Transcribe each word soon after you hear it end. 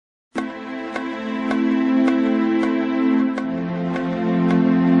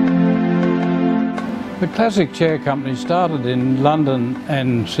The Classic Chair Company started in London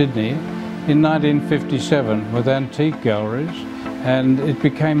and Sydney in 1957 with antique galleries, and it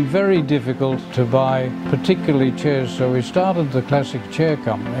became very difficult to buy particularly chairs, so we started the Classic Chair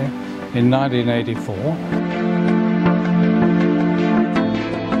Company in 1984.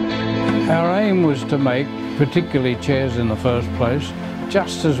 Our aim was to make particularly chairs in the first place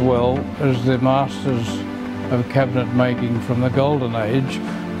just as well as the masters of cabinet making from the Golden Age,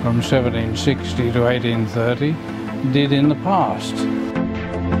 from 1760 to 1830, did in the past.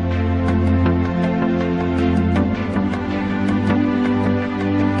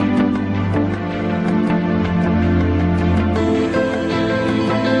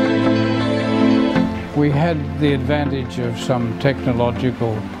 We had the advantage of some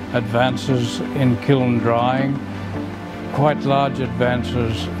technological advances in kiln drying, quite large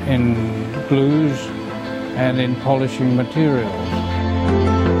advances in glues and in polishing materials.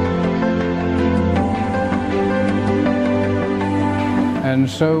 And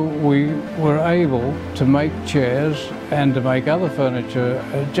so we were able to make chairs and to make other furniture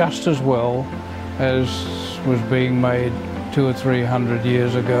just as well as was being made 200 or 300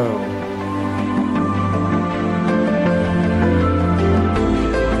 years ago.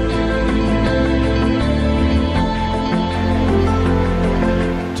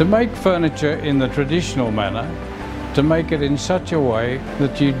 To make furniture in the traditional manner, to make it in such a way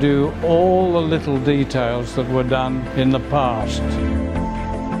that you do all the little details that were done in the past.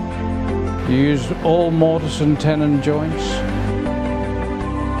 You use all mortise and tenon joints,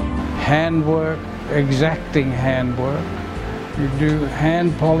 handwork, exacting handwork. You do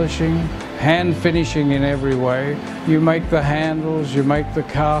hand polishing, hand finishing in every way. You make the handles, you make the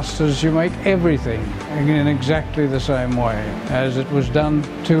casters, you make everything in exactly the same way as it was done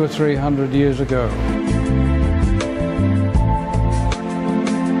 200 or 300 years ago.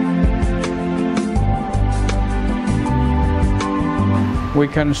 We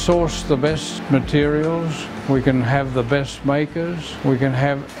can source the best materials, we can have the best makers, we can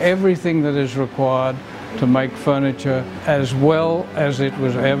have everything that is required to make furniture as well as it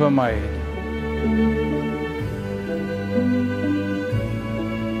was ever made.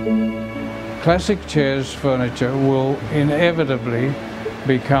 Classic Chairs furniture will inevitably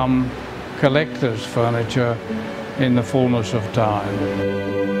become collector's furniture in the fullness of time.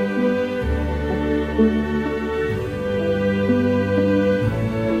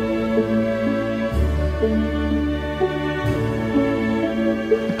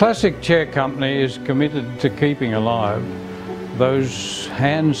 The Classic Chair Company is committed to keeping alive those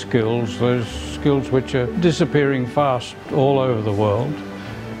hand skills, those skills which are disappearing fast all over the world.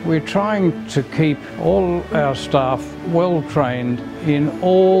 We're trying to keep all our staff well trained in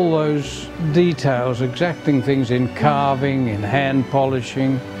all those details, exacting things in carving, in hand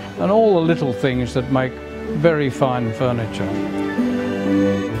polishing, and all the little things that make very fine furniture.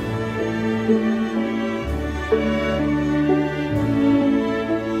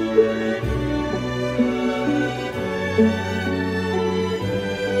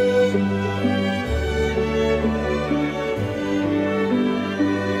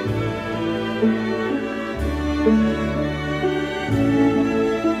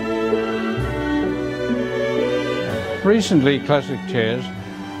 Recently, Classic Chairs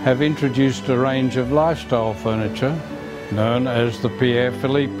have introduced a range of lifestyle furniture known as the Pierre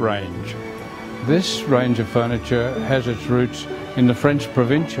Philippe range. This range of furniture has its roots in the French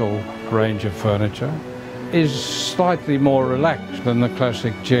provincial range of furniture. It is slightly more relaxed than the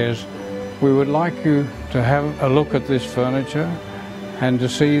Classic Chairs. We would like you to have a look at this furniture and to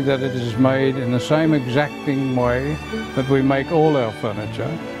see that it is made in the same exacting way that we make all our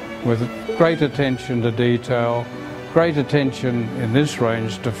furniture, with great attention to detail, great attention in this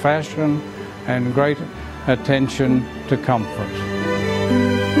range to fashion, and great attention to comfort.